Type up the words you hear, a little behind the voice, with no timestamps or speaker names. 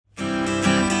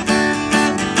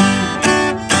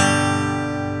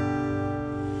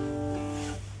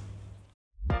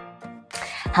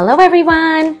Hello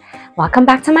everyone! Welcome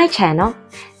back to my channel.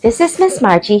 This is Miss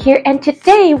Margie here, and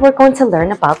today we're going to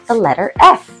learn about the letter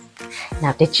F.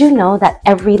 Now, did you know that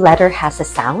every letter has a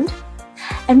sound?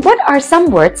 And what are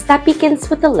some words that begins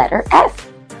with the letter F?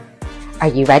 Are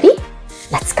you ready?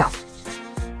 Let's go!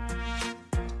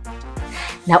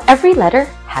 Now, every letter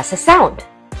has a sound.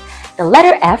 The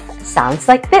letter F sounds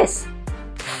like this.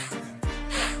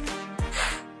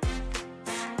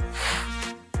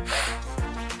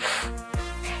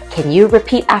 Can you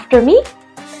repeat after me?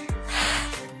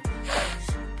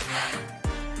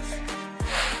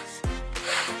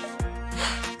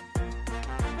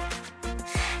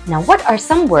 Now, what are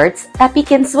some words that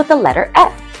begins with the letter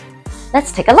F?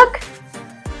 Let's take a look.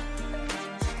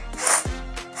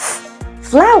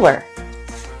 Flower.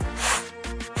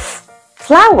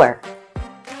 Flower.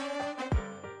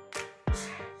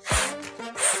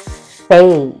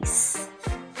 Vase.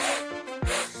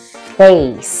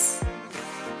 Vase.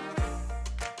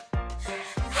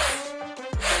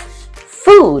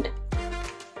 Food.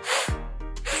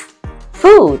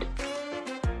 Food.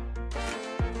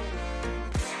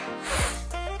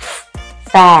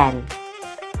 Fan.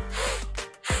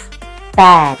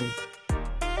 Fan.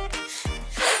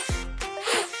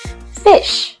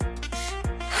 Fish.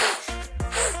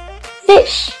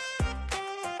 Fish.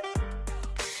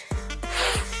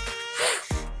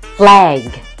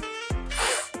 Flag.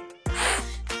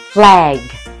 Flag.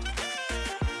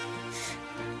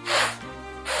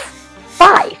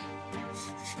 Five.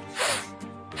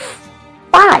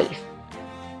 Five.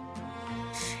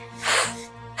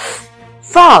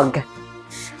 Frog.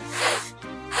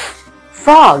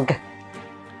 Frog.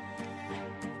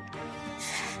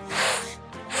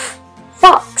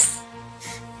 Fox.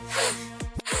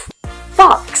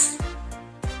 Fox.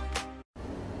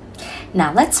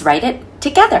 Now let's write it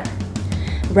together.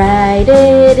 Write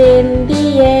it in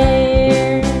the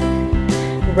air.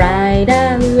 Ride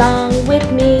along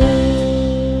with me.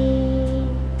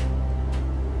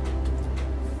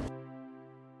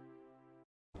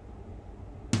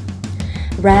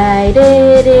 Ride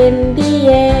it in the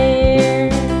air.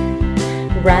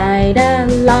 Ride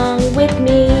along with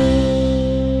me.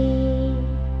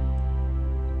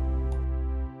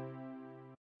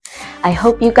 I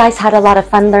hope you guys had a lot of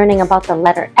fun learning about the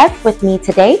letter F with me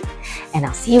today, and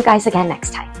I'll see you guys again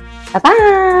next time.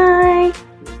 Bye-bye!